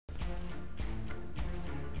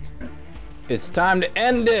It's time to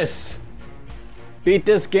end this! Beat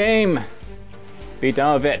this game! Beat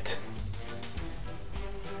down of it.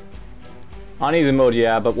 On easy mode,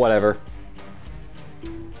 yeah, but whatever.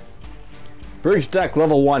 Bridge deck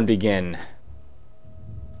level 1 begin.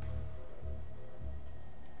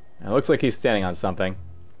 It looks like he's standing on something.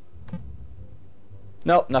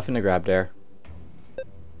 Nope, nothing to grab there.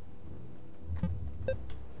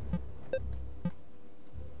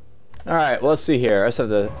 Alright, well, let's see here. Let's have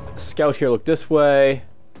the scout here look this way.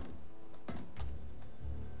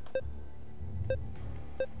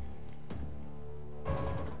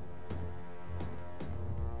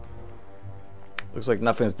 Looks like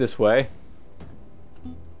nothing's this way.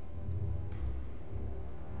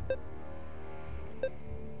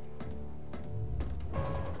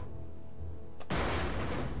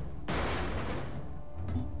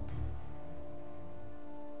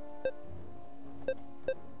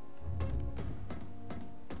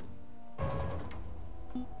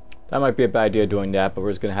 That might be a bad idea doing that, but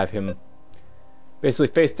we're just going to have him basically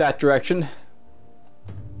face that direction.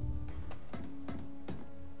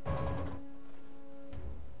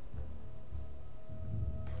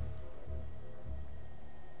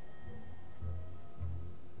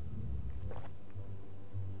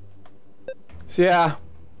 So yeah,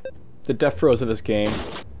 the death throes of this game.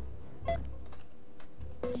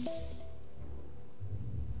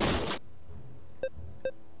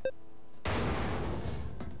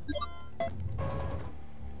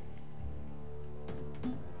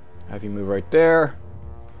 Have you move right there.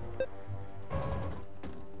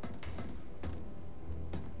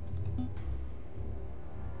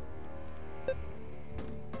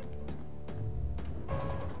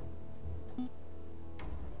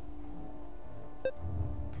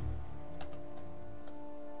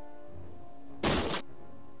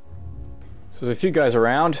 So there's a few guys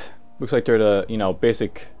around. Looks like they're the, you know,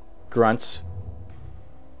 basic grunts.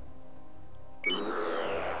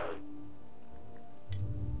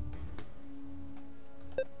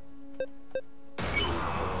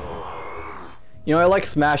 You know, I like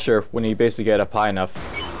Smasher when you basically get up high enough.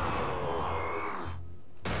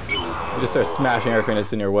 You just start smashing everything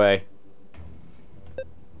that's in your way.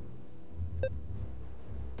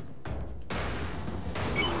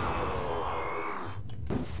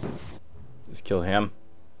 Just kill him.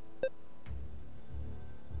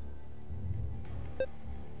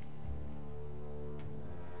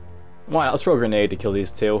 Why not? Let's throw a grenade to kill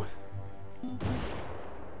these two.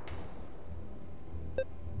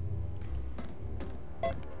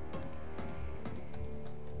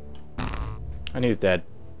 And he's dead.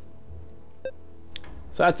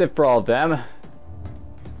 So that's it for all of them.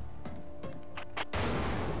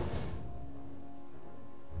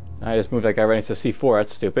 I just moved that guy right into C4.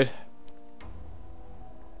 That's stupid.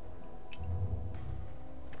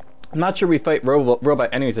 I'm not sure we fight robot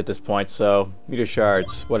enemies at this point, so meteor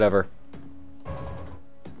shards, whatever.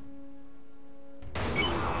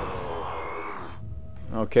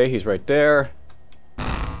 Okay, he's right there.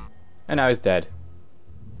 And now he's dead.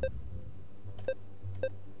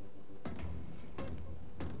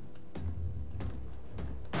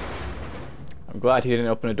 I'm glad he didn't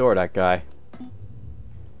open the door, that guy.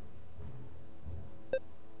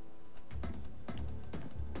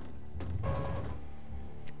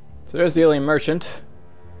 So there's the alien merchant.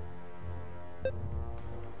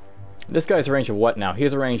 This guy's a range of what now? He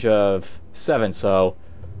has a range of 7, so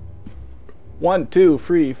 1, 2,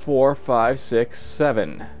 3, 4, 5, 6,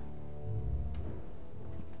 7.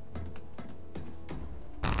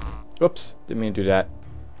 Oops, didn't mean to do that.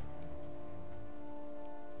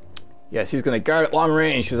 Yes, he's going to guard at long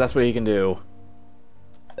range because that's what he can do.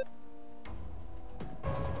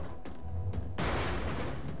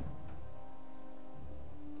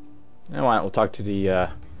 And why not? We'll talk to the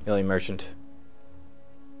alien merchant.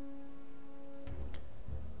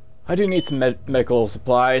 I do need some medical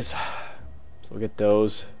supplies, so we'll get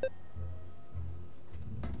those.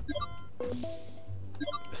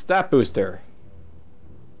 Stat booster.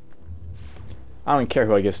 I don't even care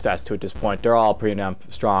who I give stats to at this point. They're all pretty damn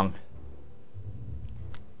strong.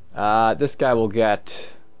 This guy will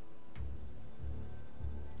get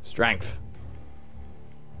strength.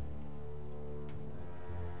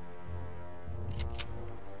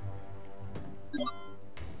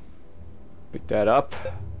 Pick that up.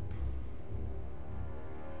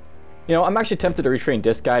 You know, I'm actually tempted to retrain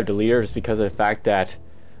this guy to leader just because of the fact that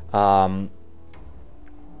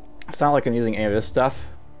it's not like I'm using any of this stuff.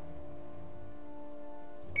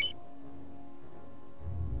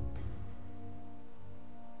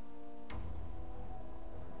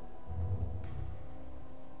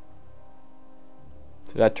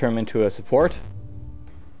 Did that turn into a support?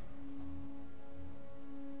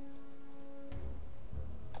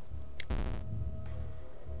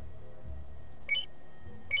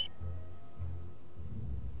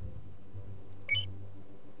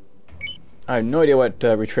 I have no idea what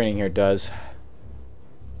retraining here does.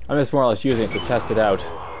 I'm just more or less using it to test it out.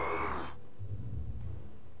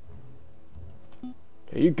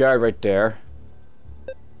 Okay, you guard right there.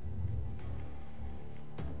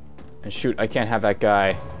 And shoot, I can't have that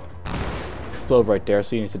guy explode right there,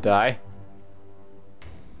 so he needs to die.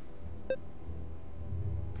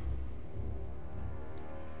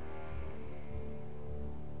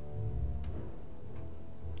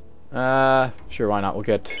 Sure, why not? We'll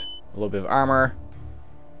get a little bit of armor.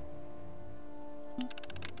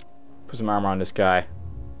 Put some armor on this guy.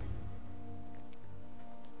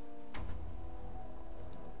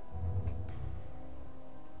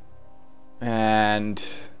 And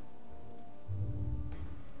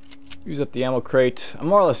use up the ammo crate. I'm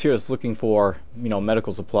more or less here just looking for, you know,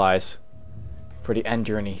 medical supplies for the end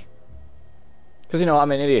journey. Because, you know,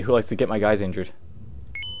 I'm an idiot who likes to get my guys injured.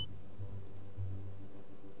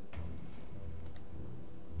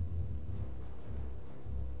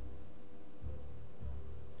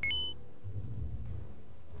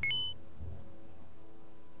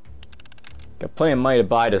 Got plenty of money to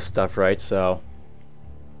buy this stuff, right? So,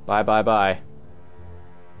 buy.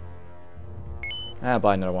 I'll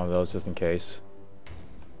buy another one of those just in case.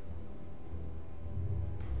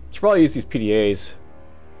 Should probably use these PDAs.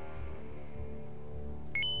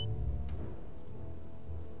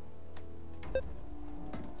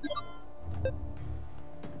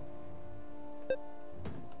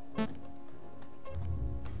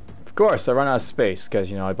 Of course, I run out of space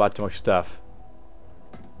because, you know, I bought too much stuff.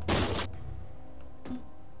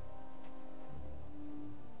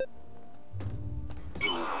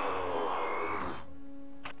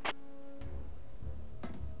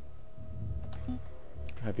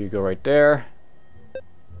 Have you go right there.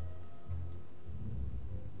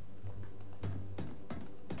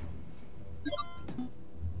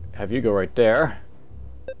 Have you go right there.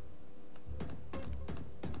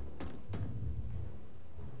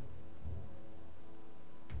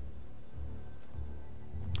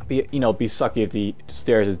 Be sucky if the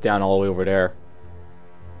stairs is down all the way over there.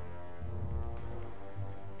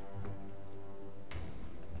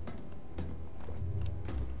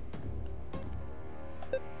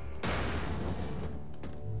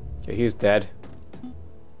 Okay, he's dead.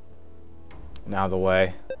 Now the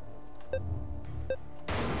way.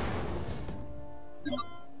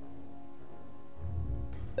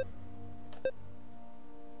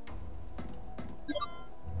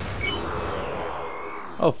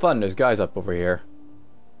 Oh, fun, there's guys up over here.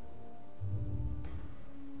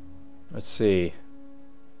 Let's see.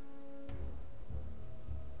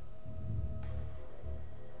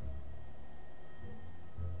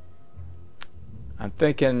 I'm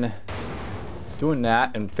thinking doing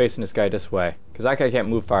that and facing this guy this way. Because that guy can't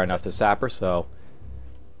move far enough to sapper, so,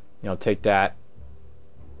 you know, take that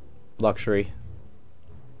luxury.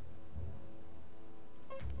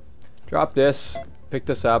 Drop this, pick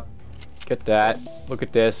this up, get that. Look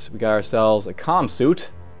at this, we got ourselves a comm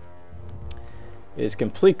suit. It is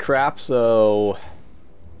complete crap, so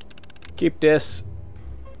keep this,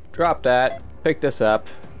 drop that, pick this up.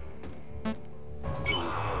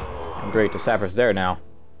 And great, the sapper's there now.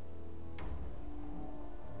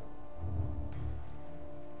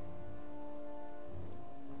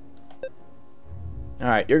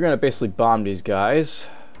 Alright, you're gonna basically bomb these guys.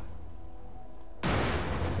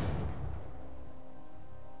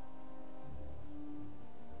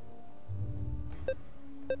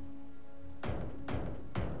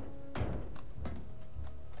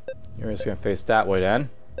 You're just gonna face that way then.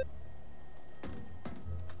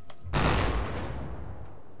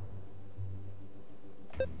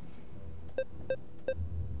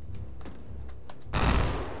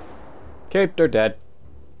 Okay, they're dead.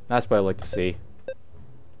 That's what I like to see.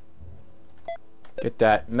 Get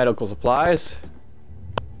that medical supplies.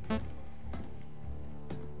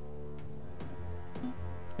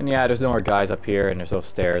 And yeah, there's no more guys up here and there's no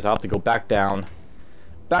stairs. I'll have to go back down.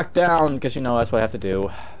 Back down, because you know that's what I have to do.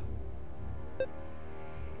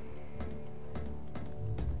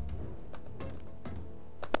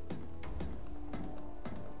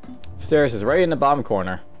 Stairs is right in the bottom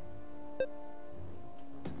corner.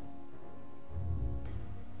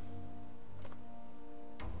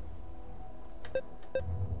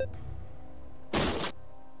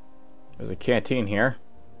 There's a canteen here.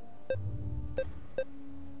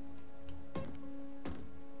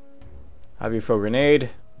 Have you throw a grenade?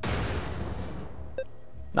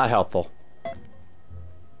 Not helpful.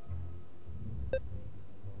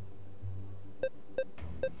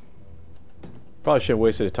 Probably should have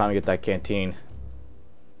wasted the time to get that canteen.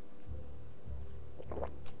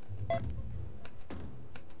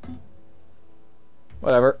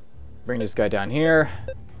 Whatever. Bring this guy down here.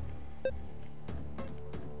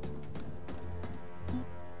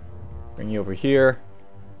 Bring you over here.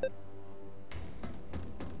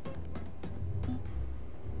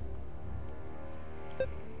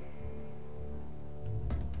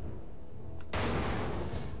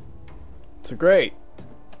 So great.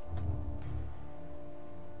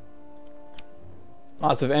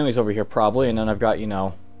 Lots of enemies over here probably, and then I've got, you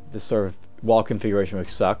know, this sort of wall configuration which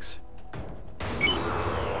sucks.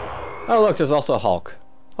 Oh look, there's also a Hulk.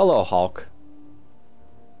 Hello, Hulk.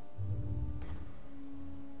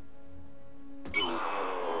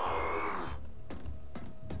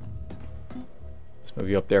 Let's move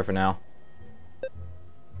you up there for now.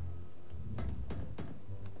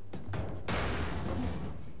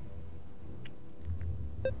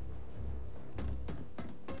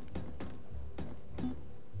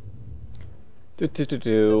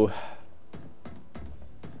 Do.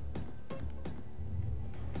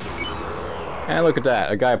 And look at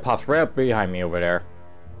that, a guy pops right up behind me over there.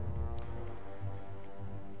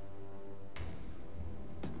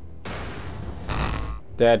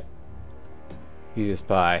 Dead. Easy as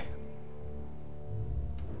pie.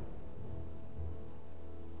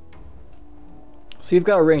 So you've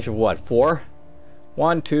got a range of what? 4?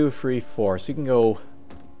 1, 2, 3, 4. So you can go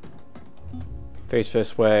face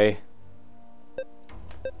this way.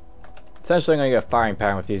 Essentially, I'm going to get a firing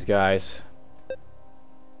pattern with these guys.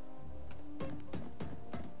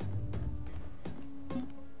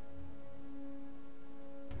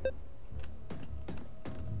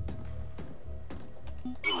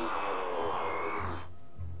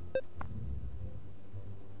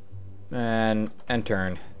 And end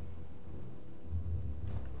turn.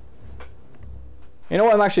 You know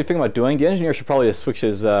what I'm actually thinking about doing? The engineer should probably just switch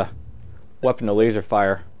his weapon to laser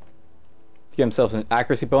fire to get himself an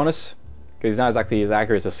accuracy bonus. Because he's not exactly as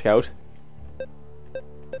accurate as a scout.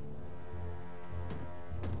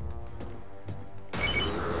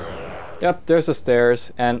 Yep, there's the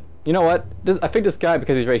stairs. And you know what? I think this guy,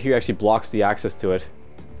 because he's right here, actually blocks the access to it.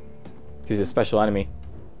 He's a special enemy.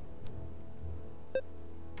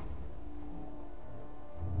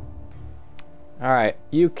 Alright,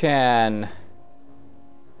 you can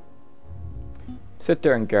sit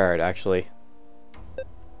there and guard, actually.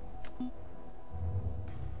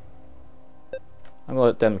 I'm gonna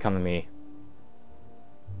let them come to me.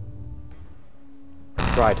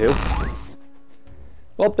 Try to.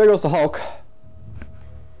 Well, there goes the Hulk.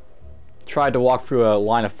 Tried to walk through a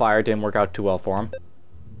line of fire, didn't work out too well for him.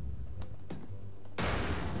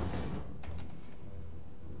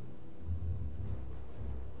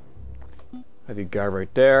 Have you guard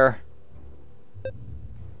right there.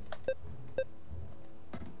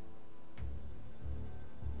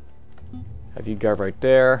 Have you guard right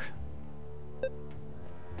there.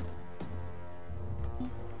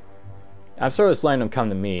 I'm sort of just letting them come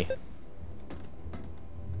to me.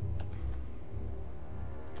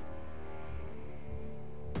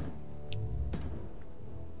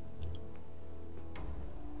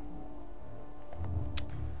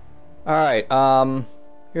 Alright,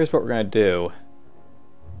 here's what we're gonna do.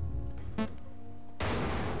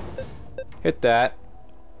 Hit that.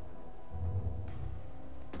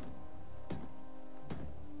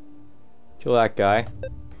 Kill that guy.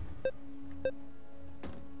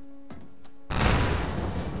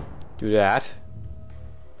 Do that.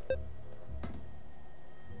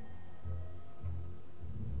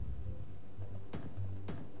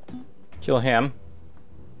 Kill him.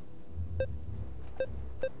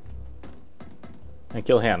 And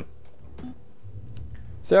kill him.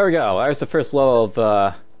 So there we go. There's the first level of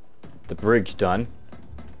the bridge done.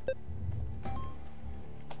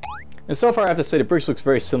 And so far I have to say the bridge looks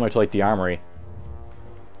very similar to like the armory.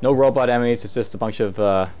 No robot enemies, it's just a bunch of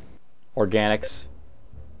organics.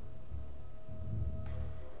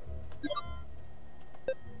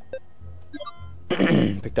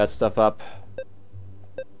 Pick that stuff up.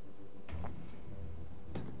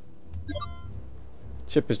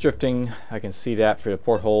 Ship is drifting. I can see that through the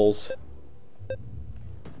portholes.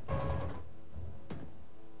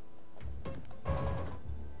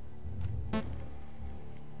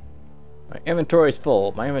 My inventory's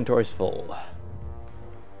full. My inventory's full.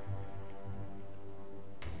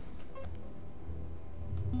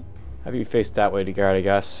 Have you faced that way to guard, I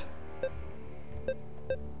guess.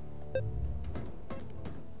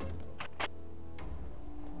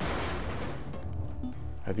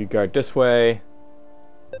 Have you guard this way.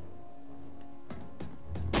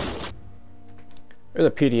 There's a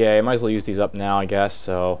PDA. I might as well use these up now, I guess,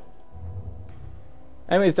 so.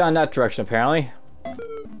 Enemies down that direction, apparently.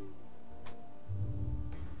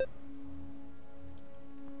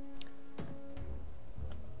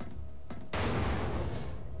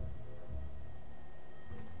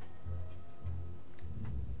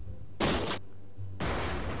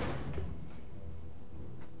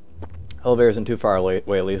 Elevator isn't too far away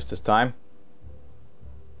at least this time.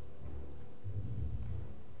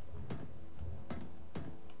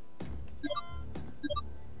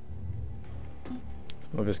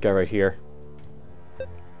 Let's move this guy right here.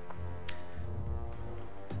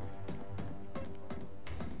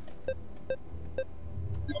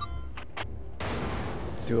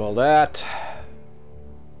 Do all that.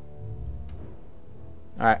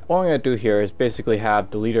 Alright, what I'm going to do here is basically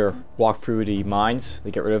have the leader walk through the mines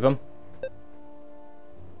to get rid of him.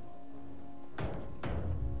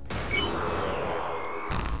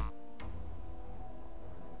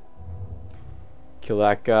 Kill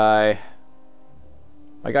that guy.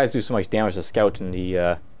 My guys do so much damage to Scout and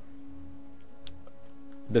the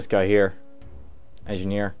this guy here,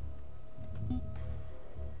 Engineer.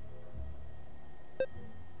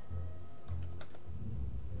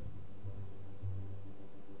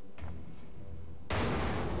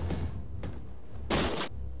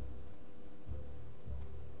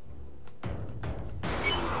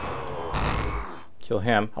 Kill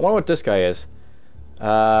him. I wonder what this guy is.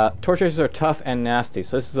 Torch Racers are tough and nasty,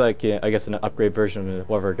 so this is like, I guess, an upgrade version of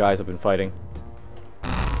whatever guys have been fighting.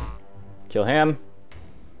 Kill him.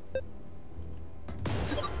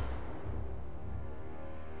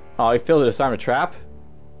 Oh, he failed to disarm a trap.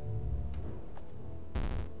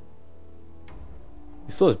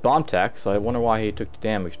 He still has bomb tech, so I wonder why he took the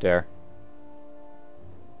damage there.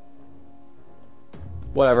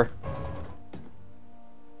 Whatever.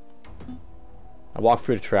 I walked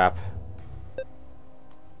through the trap.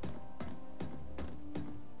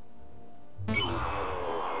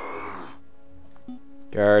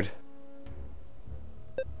 Guard.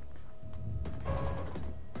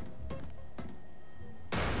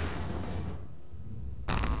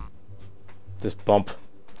 This bump.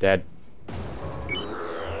 Dead.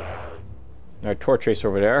 Alright, Torch Racer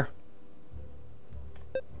over there.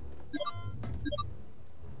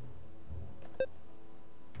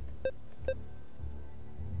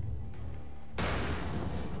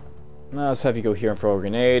 Now let's have you go here and throw a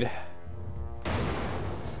grenade.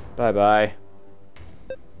 Bye-bye.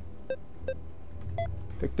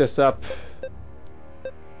 Pick this up.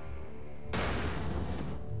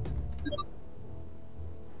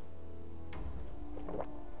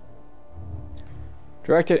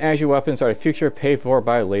 Directed energy weapons are the future paid for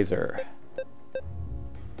by laser.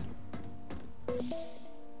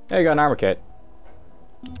 Hey, you got an armor kit.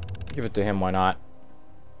 Give it to him, why not?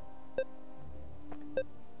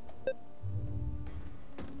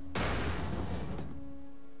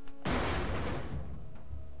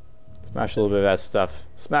 Smash a little bit of that stuff.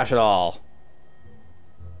 Smash it all.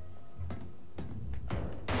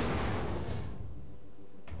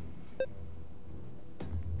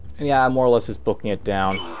 And yeah, more or less just booking it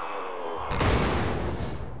down.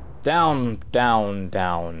 Down, down,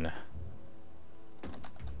 down.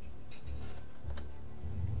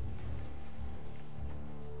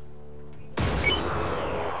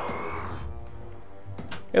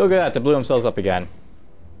 Hey, look at that, they blew themselves up again.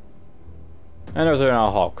 And there's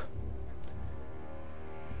another Hulk.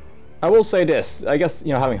 I will say this, I guess,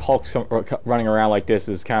 you know, having Hulks running around like this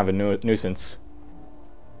is kind of a nuisance.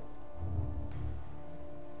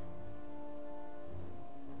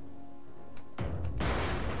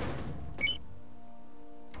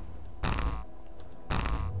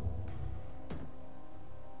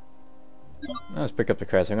 Let's pick up the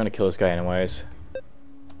crest. I'm gonna kill this guy anyways.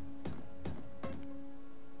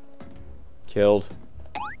 Killed.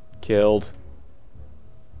 Killed.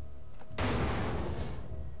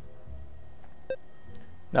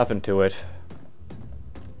 Nothing to it.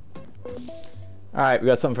 Alright, we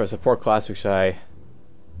got something for a support class, which I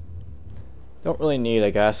don't really need,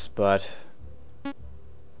 I guess, but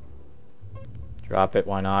drop it,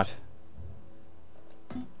 why not?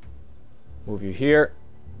 Move you here.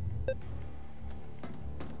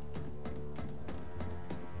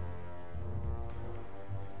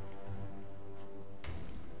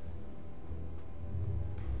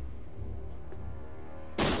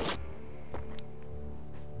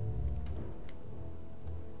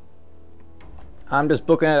 I'm just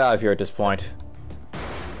booking it out of here at this point.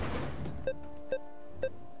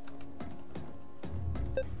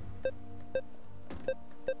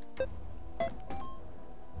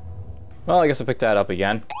 Well, I guess I'll pick that up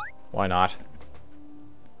again. Why not?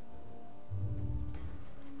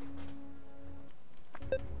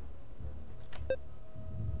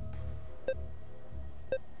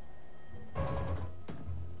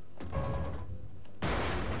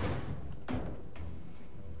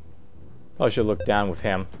 I should look down with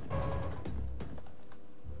him.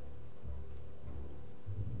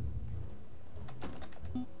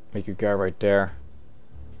 Make your guard right there.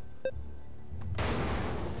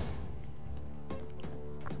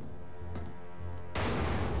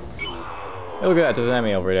 Hey, look at that, there's an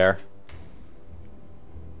enemy over there.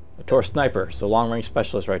 A Tor sniper, so long range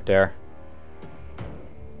specialist right there.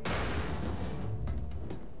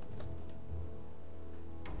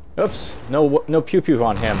 Oops, no pew pew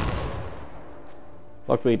on him.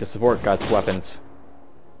 Luckily the support got weapons.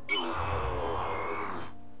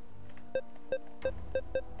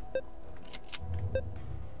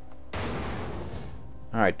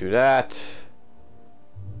 Alright, do that.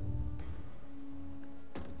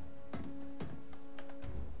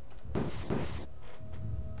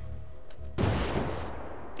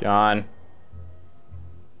 Gone.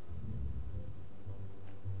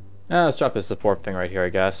 Now let's drop his support thing right here, I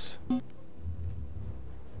guess.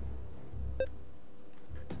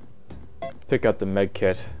 Pick up the med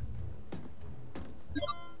kit.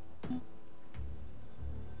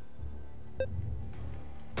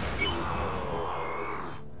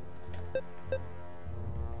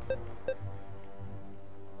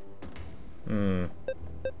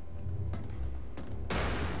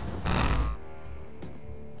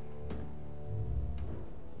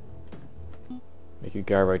 Make a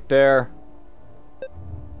guy right there.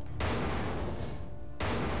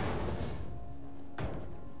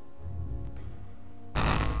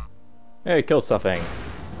 Hey, killed something.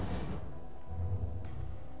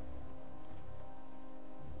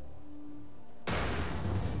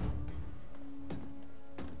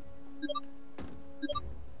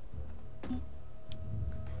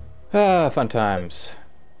 Ah, fun times.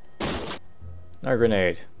 No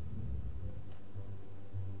grenade.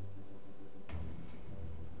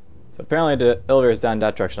 So apparently the elevator is down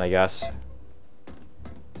that direction, I guess.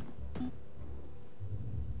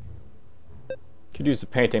 Could use the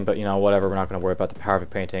painting, but you know, whatever, we're not going to worry about the power of a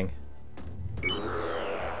painting.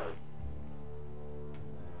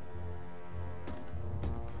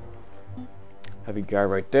 Heavy guy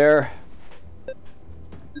right there.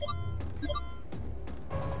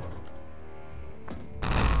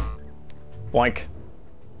 Boink.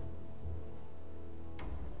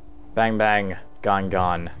 Bang bang. Gone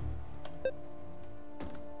gone.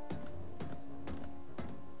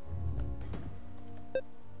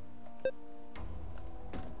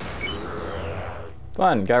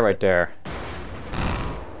 Fun, guy right there.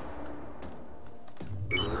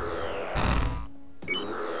 Okay,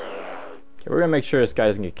 we're gonna make sure this guy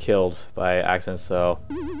doesn't get killed by accident, so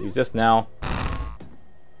use this now.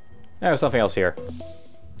 There's something else here.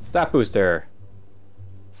 Stat booster.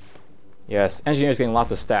 Yes, engineer's getting lots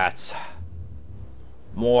of stats.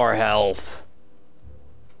 More health.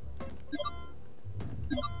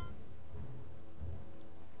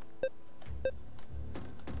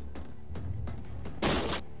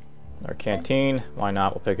 Our canteen, why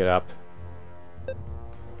not? We'll pick it up.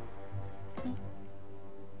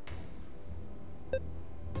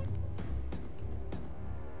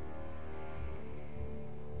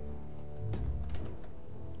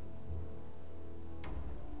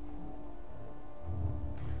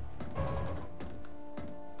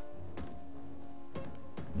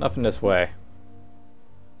 Nothing this way.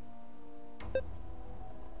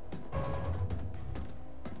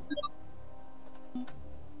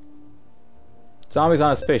 Zombies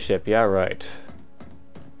on a spaceship, yeah, right.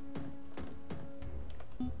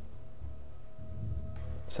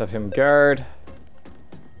 Let's have him guard.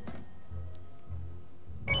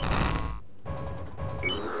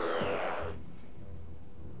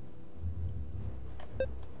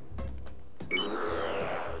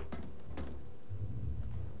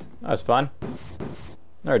 That was fun.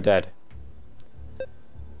 They're dead.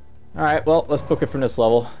 Alright, well, let's book it from this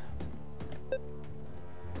level.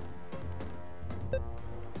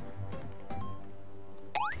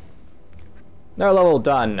 Another level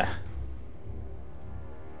done.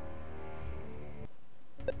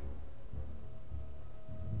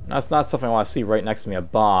 That's not something I want to see right next to me, a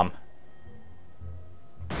bomb.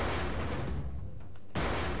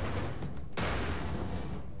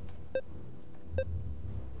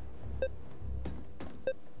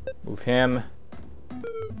 Move him.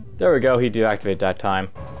 There we go, he deactivated that time.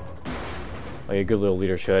 Like a good little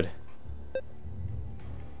leader should.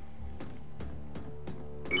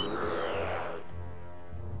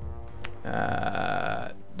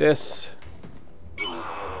 This.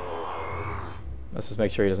 Let's just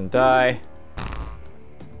make sure he doesn't die.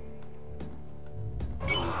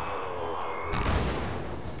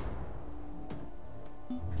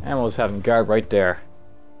 And we'll just have him guard right there.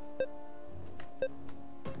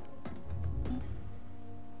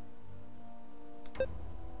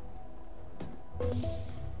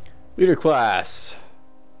 Leader class.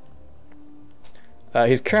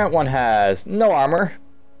 His current one has no armor.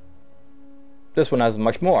 This one has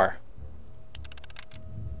much more.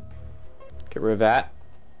 Get rid of that.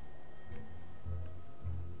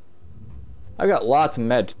 I've got lots of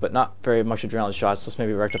med, but not very much adrenaline shots. Let's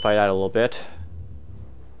maybe rectify that a little bit.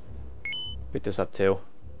 Pick this up too.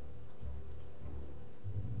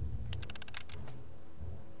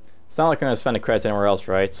 It's not like I'm going to spend the credits anywhere else,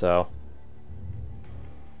 right? So...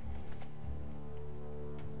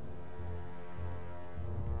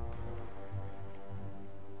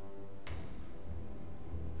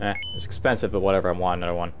 it's expensive, but whatever, I want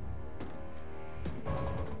another one.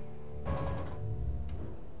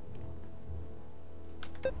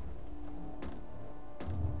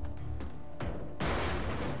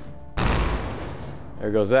 There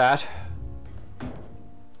goes that.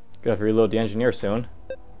 Gonna have to reload the engineer soon.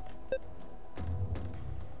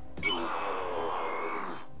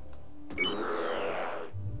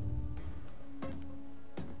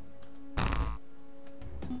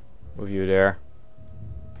 Move you there.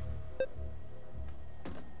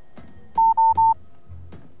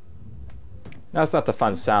 That's not the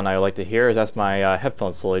fun sound I like to hear, is that's my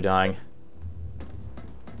headphones slowly dying.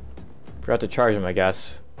 Forgot to charge them, I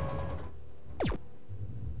guess.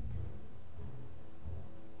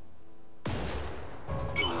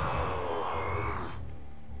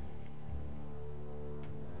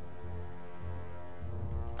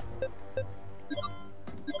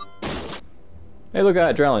 Hey, look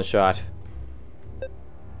at that adrenaline shot.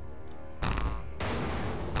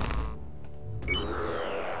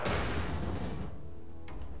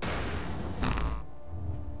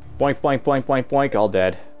 Boink, boink, boink, boink, boink, all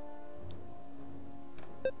dead.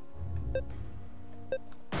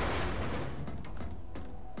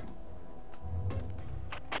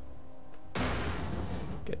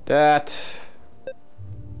 Get that.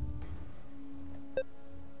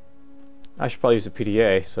 I should probably use the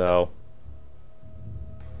PDA, so...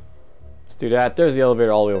 let's do that. There's the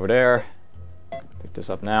elevator all the way over there. Pick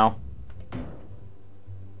this up now.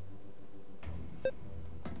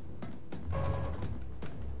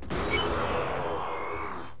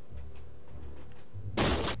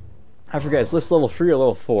 I forget, is this level 3 or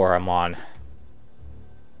level 4 I'm on?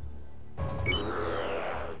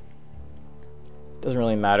 Doesn't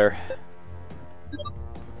really matter.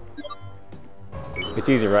 It's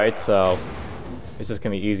easy, right? So, it's just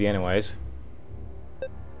gonna be easy anyways.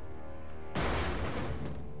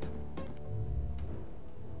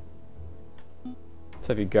 Let's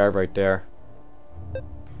have you guard right there.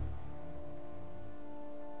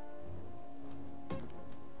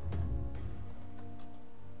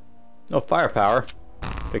 No firepower.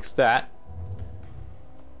 Fix that.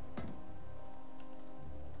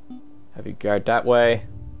 Have you guard that way.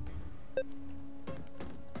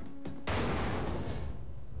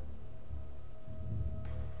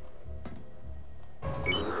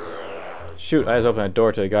 Shoot, I just opened a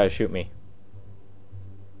door to the guy to shoot me.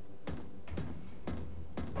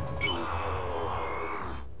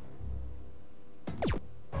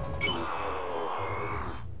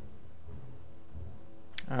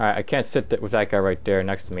 Alright, I can't sit with that guy right there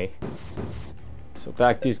next to me. So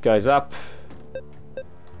back these guys up.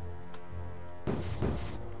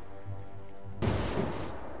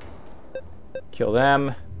 Kill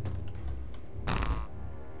them.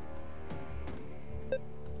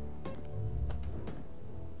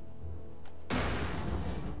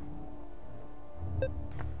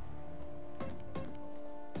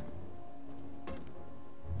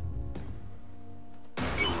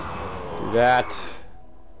 Do that.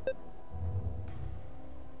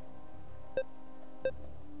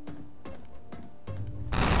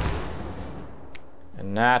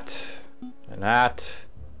 And that. And that.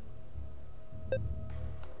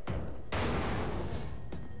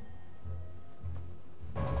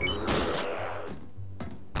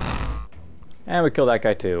 And we kill that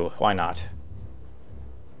guy too. Why not?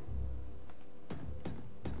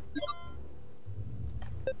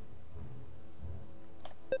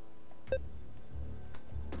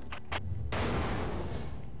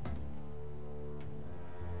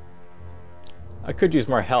 I could use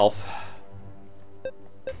more health.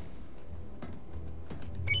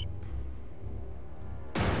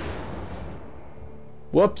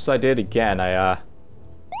 Whoops, I did again. I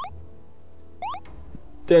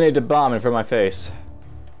detonated a bomb in front of my face.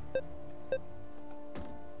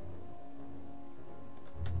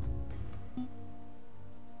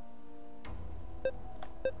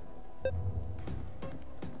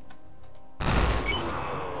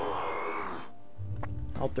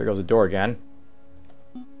 Oh, there goes the door again.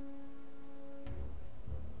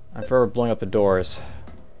 I'm forever blowing up the doors.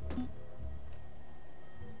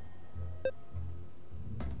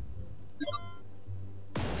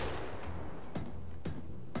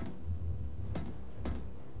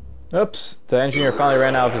 Oops, the engineer finally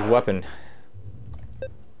ran out of his weapon.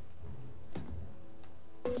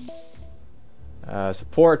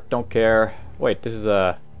 Support, don't care. Wait, this is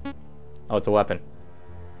a... Oh, it's a weapon.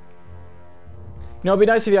 You know, it'd be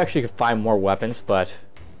nice if you actually could find more weapons, but...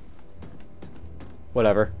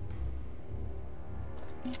 whatever.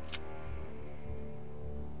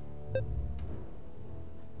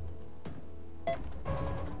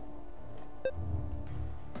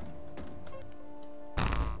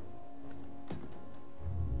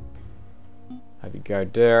 Heavy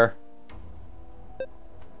guard there.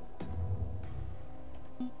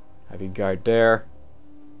 Heavy guard there.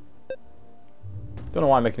 Don't know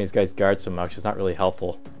why I'm making these guys guard so much. It's not really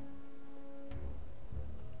helpful.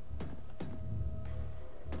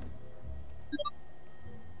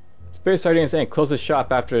 Space Sardine is saying close the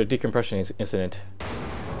shop after the decompression incident.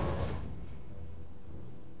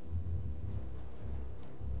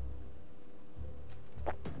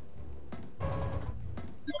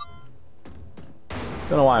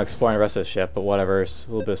 Don't know why I'm exploring the rest of the ship, but whatever. There's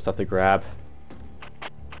a little bit of stuff to grab.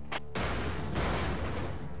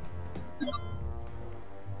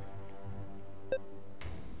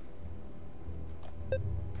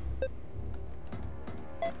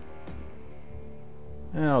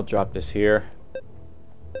 And I'll drop this here.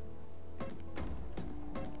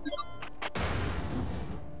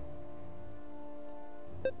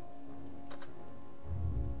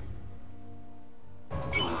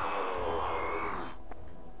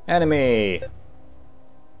 Enemy!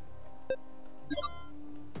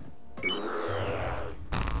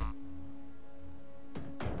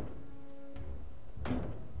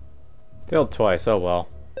 Failed twice, oh well.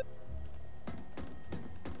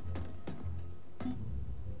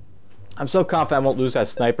 I'm so confident I won't lose that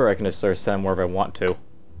sniper, I can just sort of send him wherever I want to. And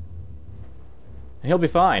he'll be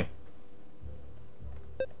fine.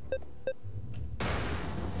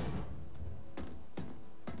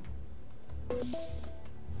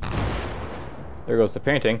 There goes the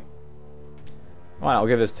painting. Well, I'll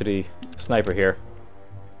give this to the sniper here.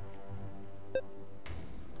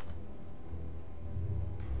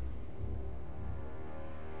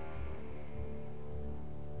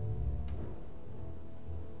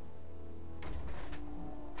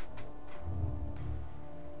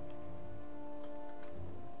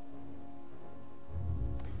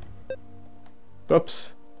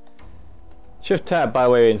 Oops. Shift tab, by the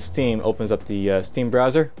way, in Steam opens up the Steam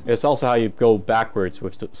browser. It's also how you go backwards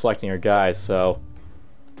with selecting your guys, so...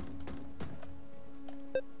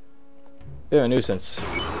 bit of a nuisance.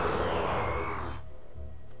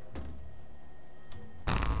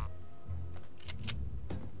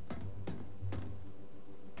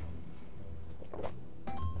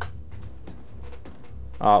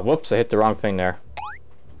 Whoops, I hit the wrong thing there.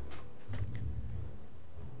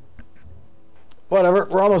 Whatever,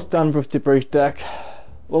 we're almost done with the break deck.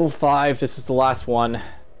 Level 5, this is the last one.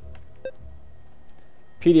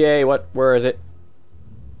 PDA, where is it?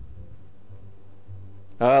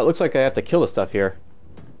 It looks like I have to kill the stuff here.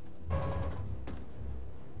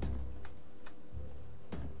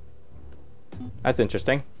 That's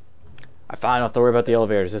interesting. I finally don't have to worry about the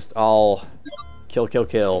elevators, just all kill, kill,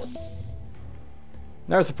 kill.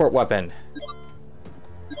 Another support weapon.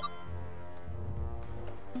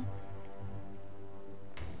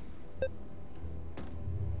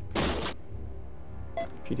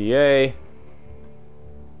 PDA.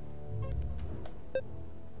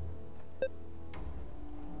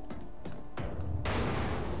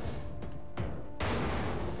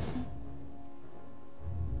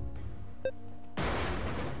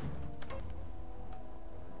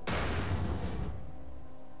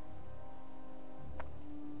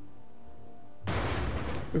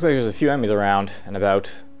 Looks like there's a few enemies around and about.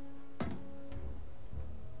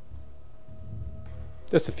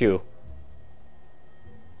 Just a few.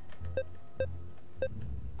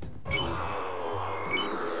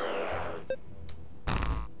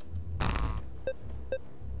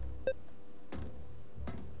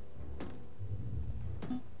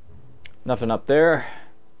 Nothing up there.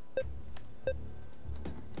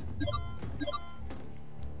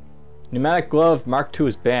 Pneumatic glove Mark II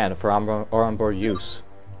is banned for onboard use.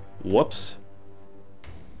 Whoops.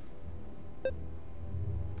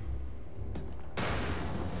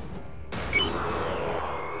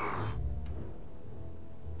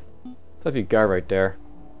 That's a guard right there.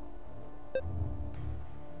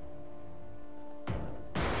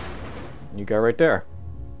 You guard right there.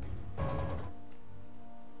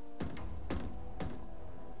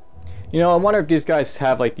 You know, I wonder if these guys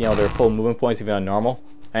have, like, you know, their full movement points even on normal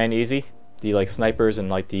and easy. The, like, snipers and,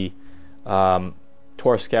 like, the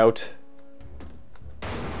Tor Scout.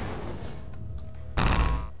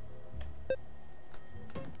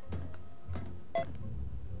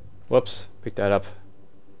 Whoops, picked that up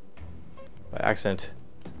by accident.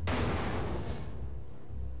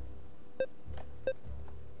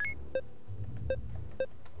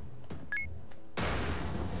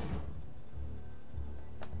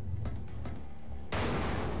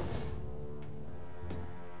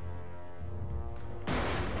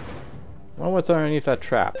 I wonder what's underneath that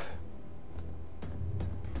trap.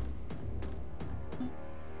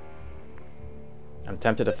 I'm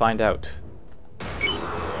tempted to find out.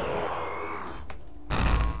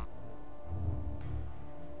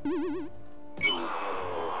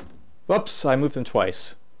 Whoops, I moved them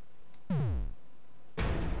twice. I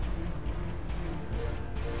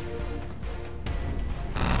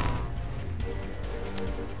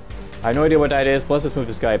have no idea what that is, but let's just move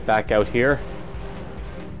this guy back out here.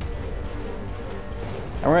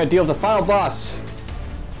 And we're gonna deal with the final boss.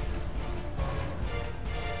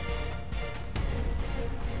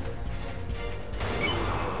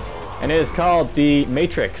 And it is called the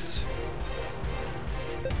Matrix.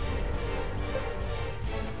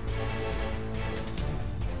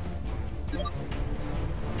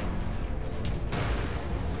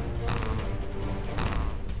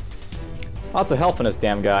 Lots of health in this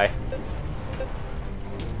damn guy.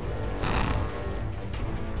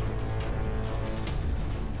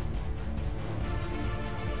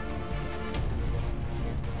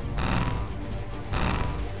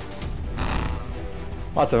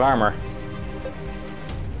 Lots of armor.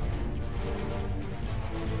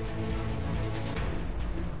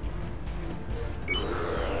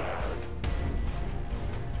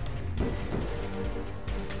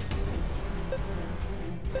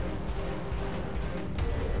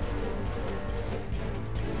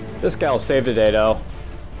 This guy will save the day, though.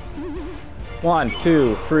 1,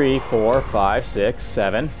 2, 3, 4, 5, 6,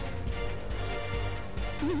 7.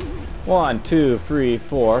 1, 2, 3,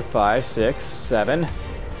 4, 5, 6, 7.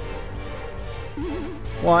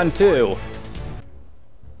 1, 2.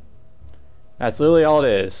 That's literally all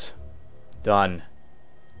it is. Done.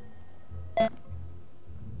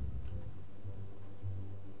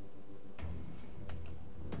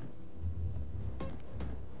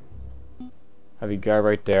 Heavy guard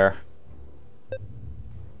right there.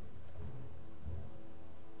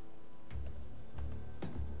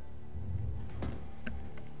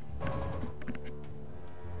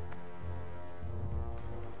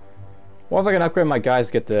 What if I can upgrade my guys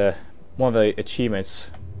to get the one of the achievements?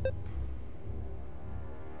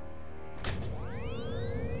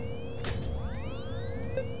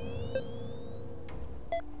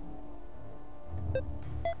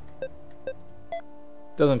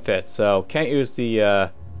 Doesn't fit, so can't use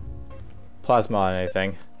the plasma on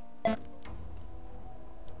anything.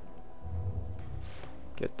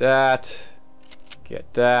 Get that.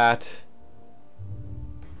 Get that.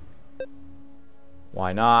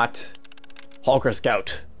 Why not? Hulker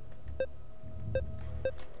Scout.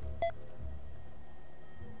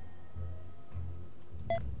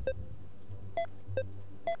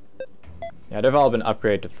 Yeah, they've all been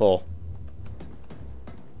upgraded to full.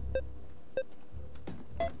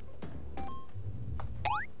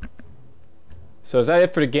 So is that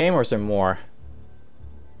it for the game, or is there more?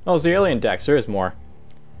 Oh, it's the alien decks. There is more.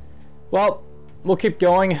 Well, we'll keep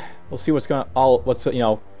going. We'll see what's all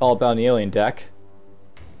about in the alien deck.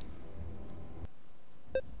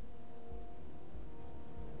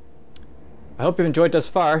 I hope you've enjoyed thus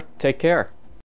far. Take care.